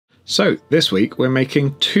So this week we're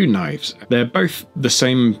making two knives. They're both the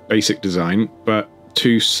same basic design, but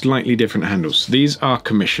two slightly different handles. These are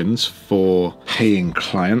commissions for paying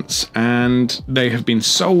clients, and they have been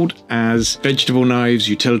sold as vegetable knives,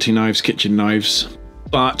 utility knives, kitchen knives,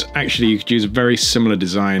 but actually you could use a very similar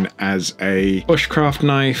design as a bushcraft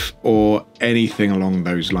knife or anything along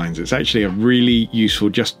those lines. It's actually a really useful,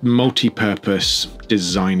 just multi-purpose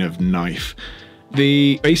design of knife.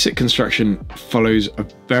 The basic construction follows a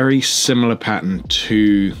very similar pattern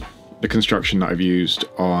to the construction that I've used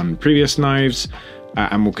on previous knives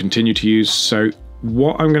and will continue to use. So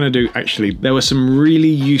what I'm going to do, actually, there were some really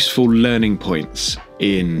useful learning points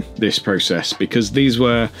in this process because these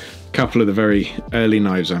were a couple of the very early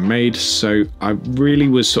knives I made. So I really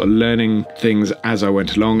was sort of learning things as I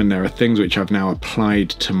went along, and there are things which I've now applied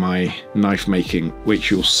to my knife making,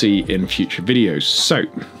 which you'll see in future videos. So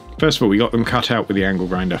first of all, we got them cut out with the angle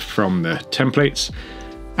grinder from the templates,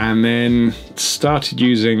 and then started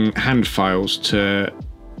using hand files to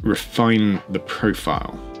refine the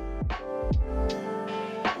profile.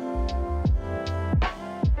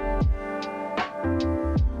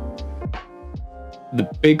 The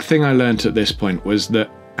big thing I learned at this point was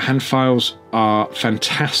that hand files are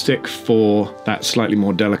fantastic for that slightly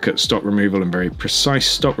more delicate stock removal and very precise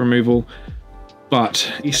stock removal,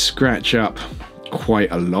 but they scratch up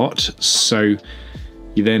quite a lot, so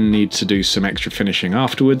you then need to do some extra finishing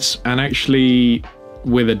afterwards. And actually,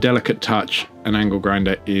 with a delicate touch, an angle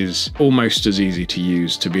grinder is almost as easy to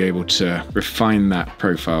use to be able to refine that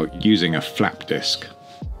profile using a flap disc.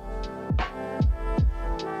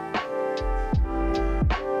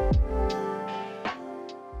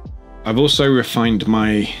 I've also refined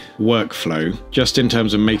my workflow just in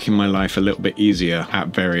terms of making my life a little bit easier at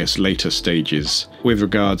various later stages with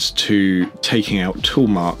regards to taking out tool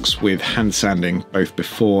marks with hand sanding both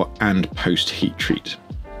before and post heat treat.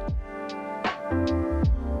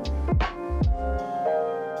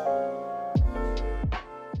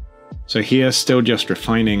 So here, still just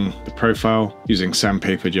refining the profile, using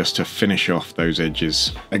sandpaper just to finish off those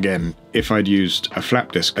edges. Again, if I'd used a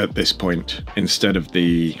flap disc at this point instead of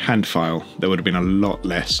the hand file, there would have been a lot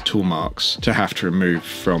less tool marks to have to remove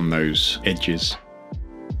from those edges.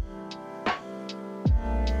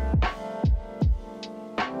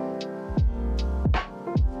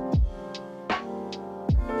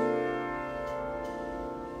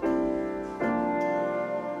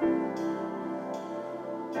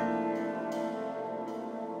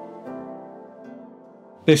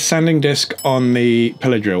 This sanding disc on the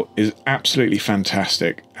pillar drill is absolutely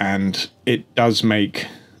fantastic, and it does make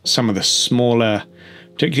some of the smaller,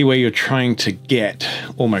 particularly where you're trying to get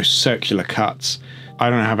almost circular cuts. I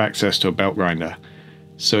don't have access to a belt grinder,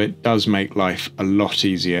 so it does make life a lot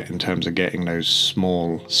easier in terms of getting those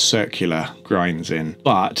small circular grinds in,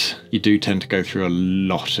 but you do tend to go through a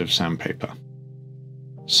lot of sandpaper.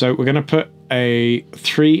 So we're going to put a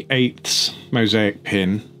 3/8 mosaic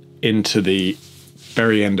pin into the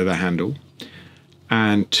very end of the handle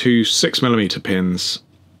and two 6mm pins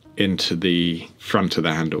into the front of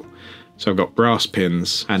the handle. So I've got brass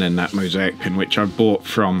pins and then that mosaic pin, which I bought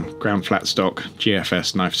from Ground Flat Stock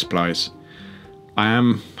GFS Knife Supplies. I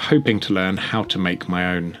am hoping to learn how to make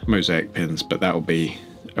my own mosaic pins, but that will be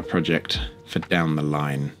a project for down the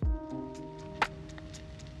line.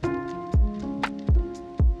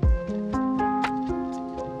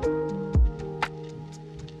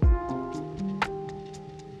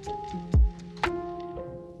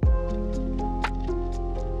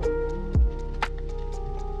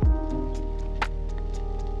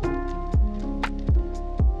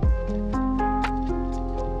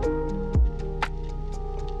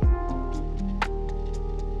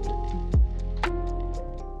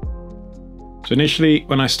 So initially,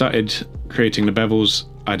 when I started creating the bevels,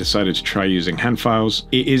 I decided to try using hand files.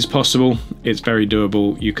 It is possible, it's very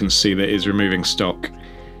doable. You can see that it's removing stock.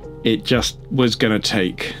 It just was going to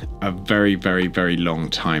take a very, very, very long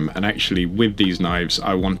time. And actually with these knives,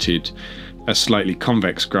 I wanted a slightly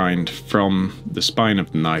convex grind from the spine of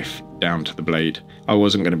the knife down to the blade. I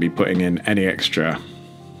wasn't going to be putting in any extra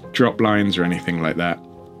drop lines or anything like that.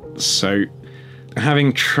 So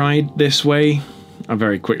having tried this way, I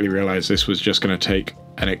very quickly realized this was just going to take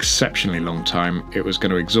an exceptionally long time. It was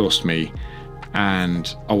going to exhaust me,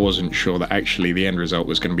 and I wasn't sure that actually the end result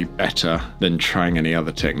was going to be better than trying any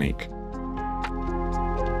other technique.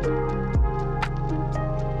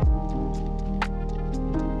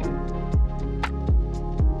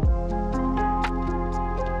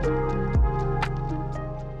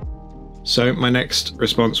 So my next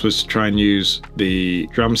response was to try and use the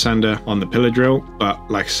drum sander on the pillar drill, but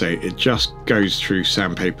like I say, it just goes through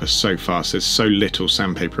sandpaper so fast. There's so little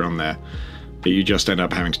sandpaper on there that you just end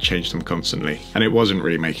up having to change them constantly. And it wasn't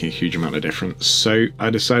really making a huge amount of difference. So I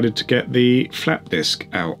decided to get the flap disc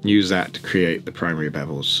out, use that to create the primary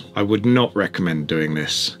bevels. I would not recommend doing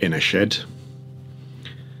this in a shed.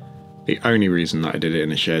 The only reason that I did it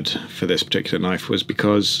in a shed for this particular knife was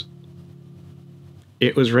because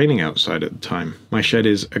it was raining outside at the time. My shed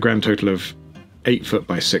is a grand total of 8 foot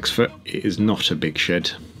by 6 foot. It is not a big shed.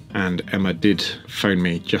 And Emma did phone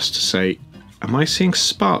me just to say, am I seeing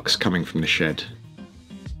sparks coming from the shed?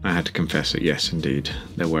 I had to confess that yes, indeed,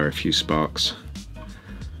 there were a few sparks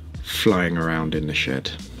flying around in the shed.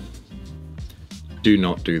 Do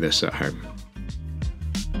not do this at home.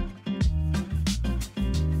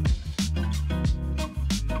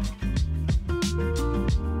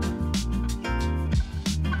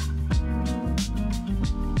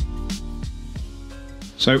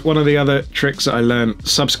 So one of the other tricks that I learned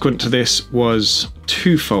subsequent to this was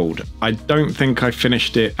twofold. I don't think I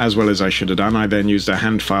finished it as well as I should have done. I then used a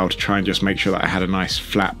hand file to try and just make sure that I had a nice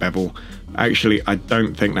flat bevel. Actually, I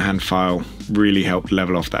don't think the hand file really helped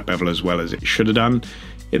level off that bevel as well as it should have done.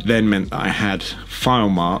 It then meant that I had file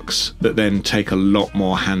marks that then take a lot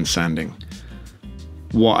more hand sanding.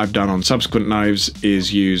 What I've done on subsequent knives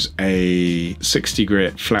is use a 60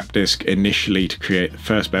 grit flap disc initially to create the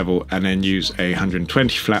first bevel, and then use a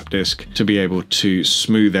 120 flap disc to be able to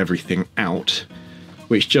smooth everything out,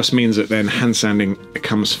 which just means that then hand sanding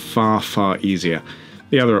becomes far, far easier.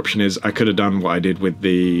 The other option is I could have done what I did with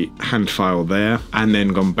the hand file there and then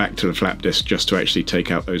gone back to the flap disc just to actually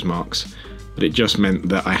take out those marks. But it just meant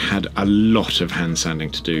that I had a lot of hand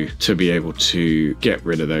sanding to do to be able to get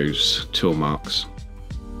rid of those tool marks.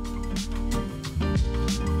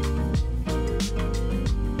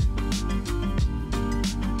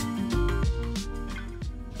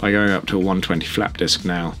 By going up to a 120 flap disc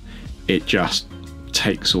now, it just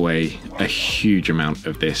takes away a huge amount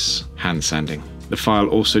of this hand sanding. The file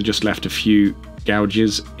also just left a few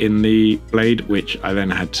gouges in the blade, which I then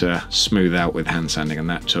had to smooth out with hand sanding, and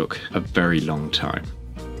that took a very long time.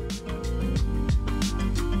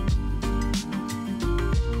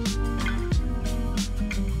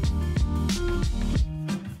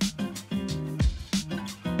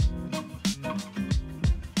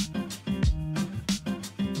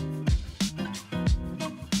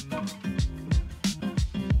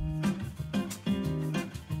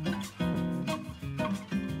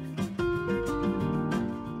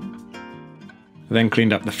 I then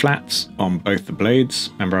cleaned up the flats on both the blades.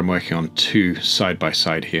 Remember, I'm working on two side by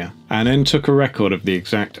side here. And then took a record of the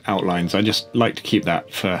exact outlines. I just like to keep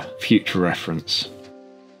that for future reference.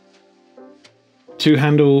 Two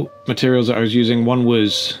handle materials that I was using, one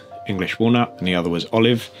was English walnut and the other was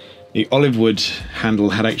olive. The olive wood handle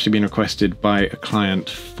had actually been requested by a client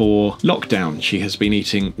for lockdown. She has been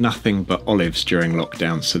eating nothing but olives during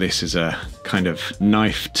lockdown, so this is a kind of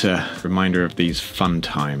knife to reminder of these fun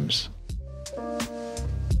times.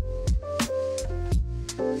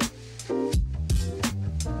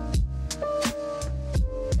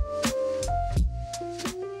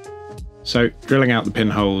 So drilling out the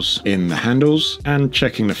pinholes in the handles and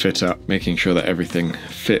checking the fit up, making sure that everything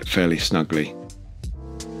fit fairly snugly.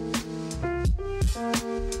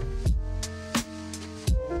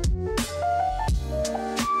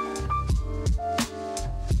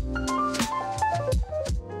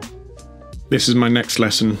 This is my next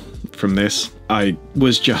lesson from this. I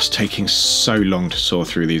was just taking so long to saw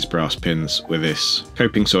through these brass pins with this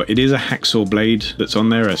coping saw. It is a hacksaw blade that's on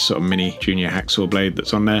there, a sort of mini junior hacksaw blade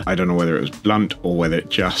that's on there. I don't know whether it was blunt or whether it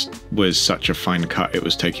just was such a fine cut. It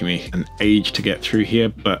was taking me an age to get through here,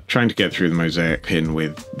 but trying to get through the mosaic pin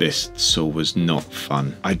with this saw was not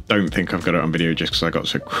fun. I don't think I've got it on video just because I got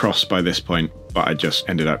so cross by this point, but I just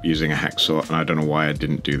ended up using a hacksaw and I don't know why I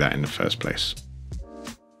didn't do that in the first place.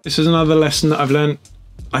 This is another lesson that I've learned.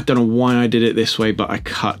 I don't know why I did it this way, but I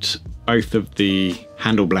cut both of the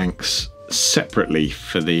handle blanks separately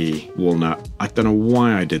for the walnut. I don't know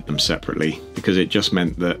why I did them separately, because it just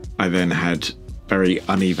meant that I then had very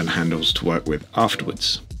uneven handles to work with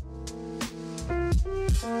afterwards.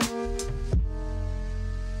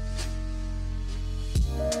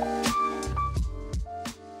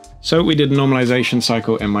 So we did a normalization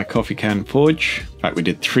cycle in my coffee can forge. In fact, we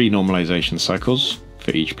did 3 normalization cycles for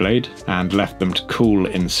each blade and left them to cool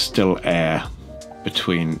in still air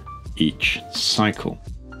between each cycle.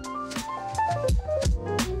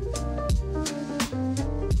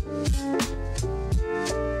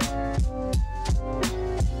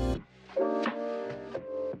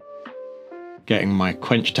 getting my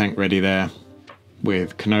quench tank ready there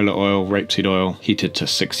with canola oil, rapeseed oil, heated to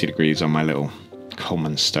 60 degrees on my little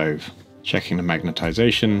Coleman stove. Checking the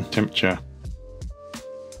magnetization temperature.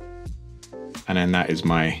 And then that is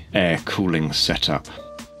my air cooling setup.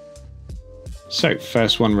 So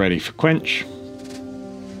first one ready for quench.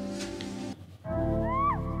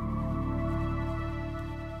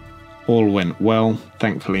 All went well,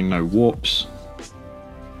 thankfully no warps.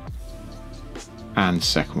 And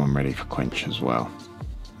second one ready for quench as well.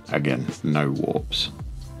 Again, no warps.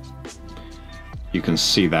 You can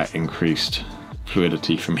see that increased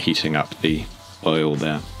fluidity from heating up the oil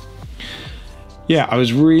there. Yeah, I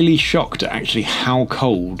was really shocked at actually how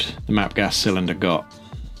cold the MAP gas cylinder got.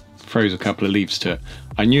 Froze a couple of leaves to it.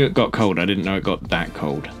 I knew it got cold, I didn't know it got that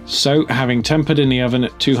cold. So having tempered in the oven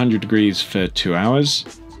at 200 degrees for 2 hours,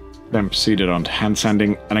 then proceeded on to hand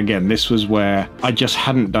sanding. And again, this was where I just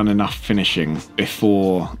hadn't done enough finishing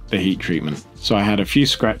before the heat treatment. So I had a few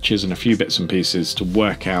scratches and a few bits and pieces to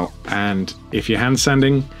work out. And if you're hand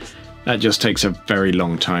sanding, that just takes a very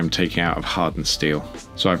long time taking out of hardened steel.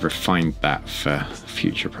 So I've refined that for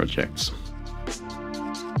future projects.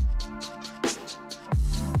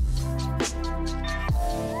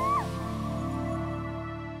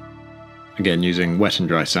 Again, using wet and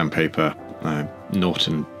dry sandpaper,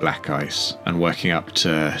 Norton black ice, and working up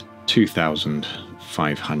to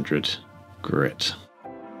 2500 grit.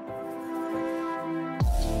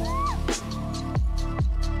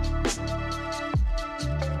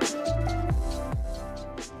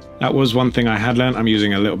 That was one thing I had learned. I'm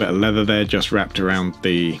using a little bit of leather there, just wrapped around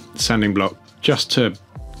the sanding block, just to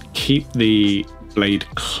keep the blade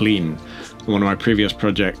clean. On one of my previous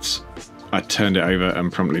projects, I turned it over and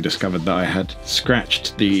promptly discovered that I had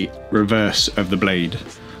scratched the reverse of the blade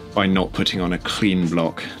by not putting on a clean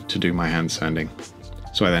block to do my hand sanding.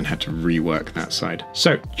 So I then had to rework that side.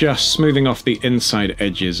 So just smoothing off the inside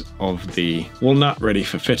edges of the walnut, ready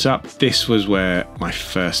for fit up. This was where my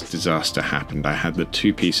first disaster happened. I had the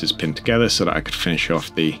two pieces pinned together so that I could finish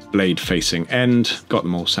off the blade facing end. Got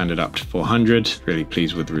them all sanded up to 400. Really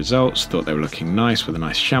pleased with the results. Thought they were looking nice with a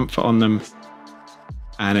nice chamfer on them.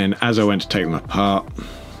 And then as I went to take them apart,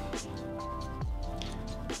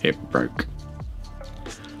 it broke.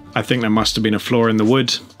 I think there must have been a flaw in the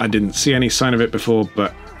wood. I didn't see any sign of it before,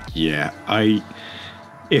 but yeah,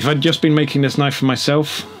 if I'd just been making this knife for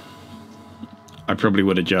myself, I probably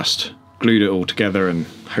would have just glued it all together and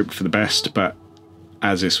hoped for the best, but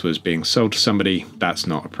as this was being sold to somebody, that's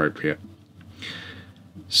not appropriate.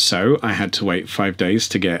 So I had to wait 5 days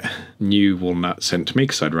to get new walnut sent to me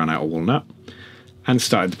because I'd run out of walnut, and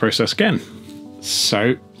started the process again.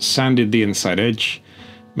 So sanded the inside edge,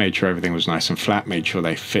 made sure everything was nice and flat, made sure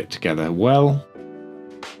they fit together well.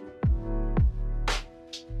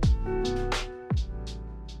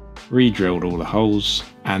 Re-drilled all the holes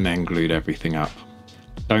and then glued everything up.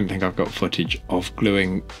 Don't think I've got footage of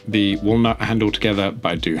gluing the walnut handle together,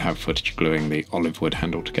 but I do have footage gluing the olive wood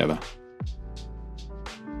handle together.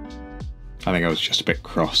 I think I was just a bit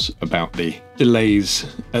cross about the delays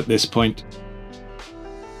at this point.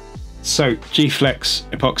 So G-Flex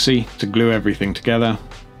epoxy to glue everything together.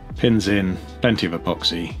 Pins in, plenty of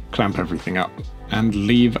epoxy, clamp everything up and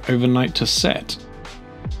leave overnight to set.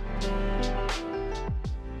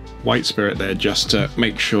 White spirit there just to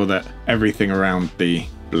make sure that everything around the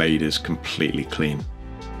blade is completely clean.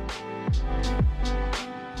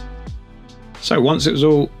 So once it was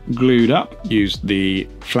all glued up, used the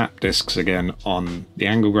flap discs again on the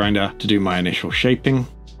angle grinder to do my initial shaping.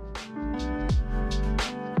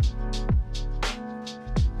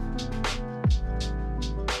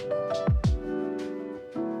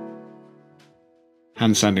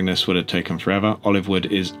 Hand sanding this would have taken forever. Olive wood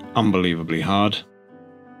is unbelievably hard.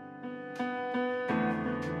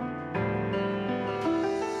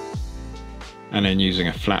 And then using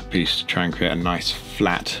a flat piece to try and create a nice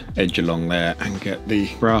flat edge along there and get the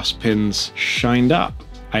brass pins shined up.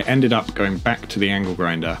 I ended up going back to the angle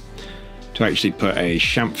grinder to actually put a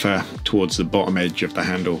chamfer towards the bottom edge of the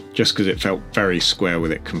handle, just because it felt very square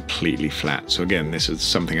with it completely flat. So again, this is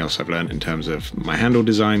something else I've learned in terms of my handle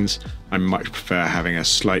designs. I much prefer having a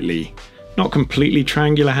slightly, not completely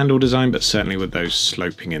triangular handle design, but certainly with those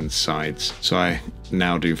sloping in sides. So I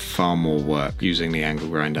now do far more work using the angle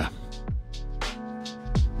grinder.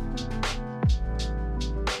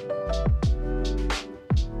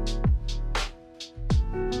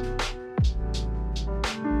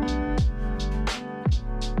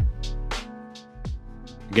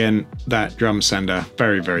 Again, that drum sander,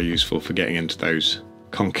 very, very useful for getting into those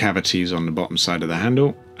concavities on the bottom side of the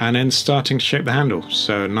handle and then starting to shape the handle.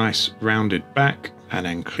 So a nice rounded back and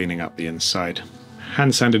then cleaning up the inside.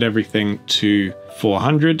 hand sanded everything to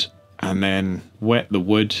 400 and then wet the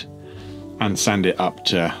wood and sand it up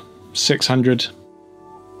to 600.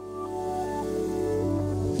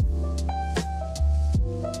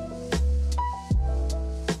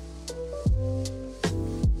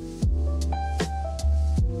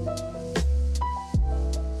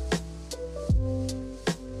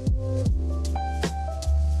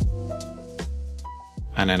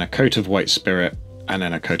 And then a coat of white spirit and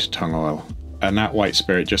then a coat of tung oil. And that white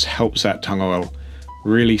spirit just helps that tung oil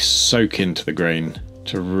really soak into the grain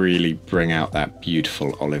to really bring out that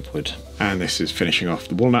beautiful olive wood. And this is finishing off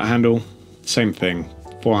the walnut handle. Same thing,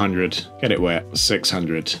 400, get it wet,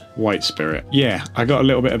 600, white spirit. Yeah, I got a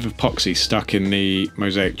little bit of epoxy stuck in the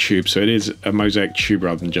mosaic tube, so it is a mosaic tube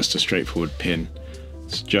rather than just a straightforward pin.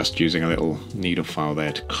 It's just using a little needle file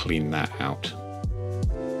there to clean that out.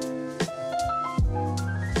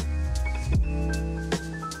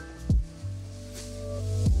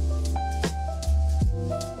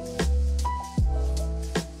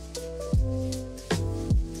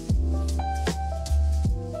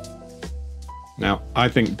 Now, I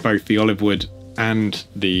think both the olive wood and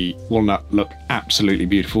the walnut look absolutely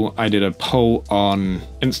beautiful. I did a poll on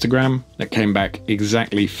Instagram that came back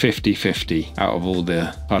exactly 50-50 out of all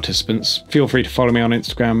the participants. Feel free to follow me on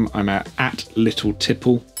Instagram. I'm at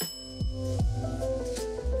 @LittleTipple.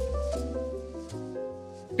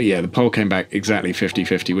 But yeah, the poll came back exactly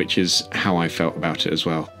 50-50, which is how I felt about it as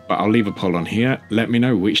well. But I'll leave a poll on here. Let me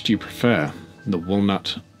know, which do you prefer, the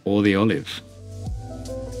walnut or the olive?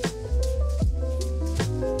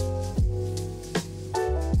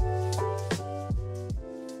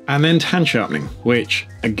 And then hand sharpening, which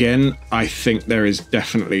again, I think there is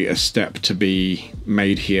definitely a step to be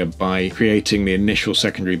made here by creating the initial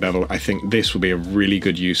secondary bevel. I think this will be a really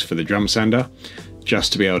good use for the drum sander,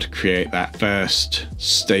 just to be able to create that first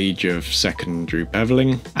stage of secondary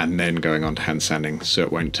beveling and then going on to hand sanding, so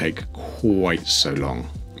it won't take quite so long.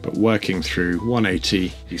 But working through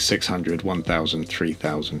 180, 600, 1000,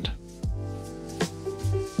 3000.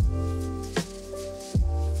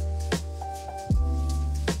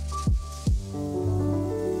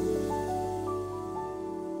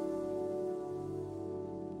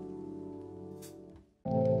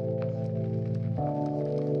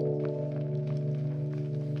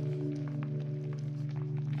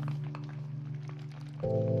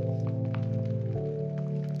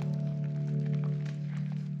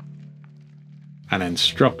 And then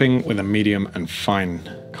stropping with a medium and fine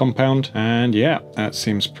compound. And yeah, that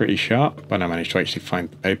seems pretty sharp, but I managed to actually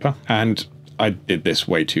find the paper. And I did this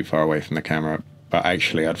way too far away from the camera, but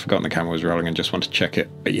actually I'd forgotten the camera was rolling and just wanted to check it.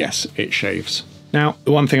 But yes, it shaves. Now,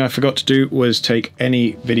 the one thing I forgot to do was take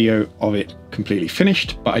any video of it completely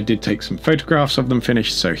finished, but I did take some photographs of them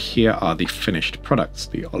finished. So here are the finished products,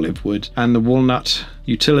 the olive wood and the walnut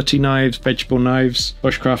utility knives, vegetable knives,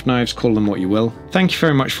 bushcraft knives, call them what you will. Thank you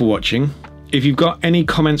very much for watching. If you've got any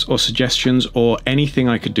comments or suggestions or anything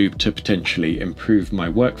I could do to potentially improve my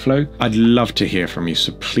workflow, I'd love to hear from you,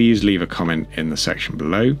 so please leave a comment in the section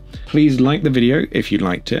below. Please like the video if you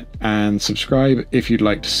liked it and subscribe if you'd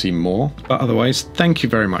like to see more. But otherwise, thank you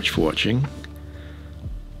very much for watching.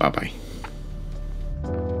 Bye bye.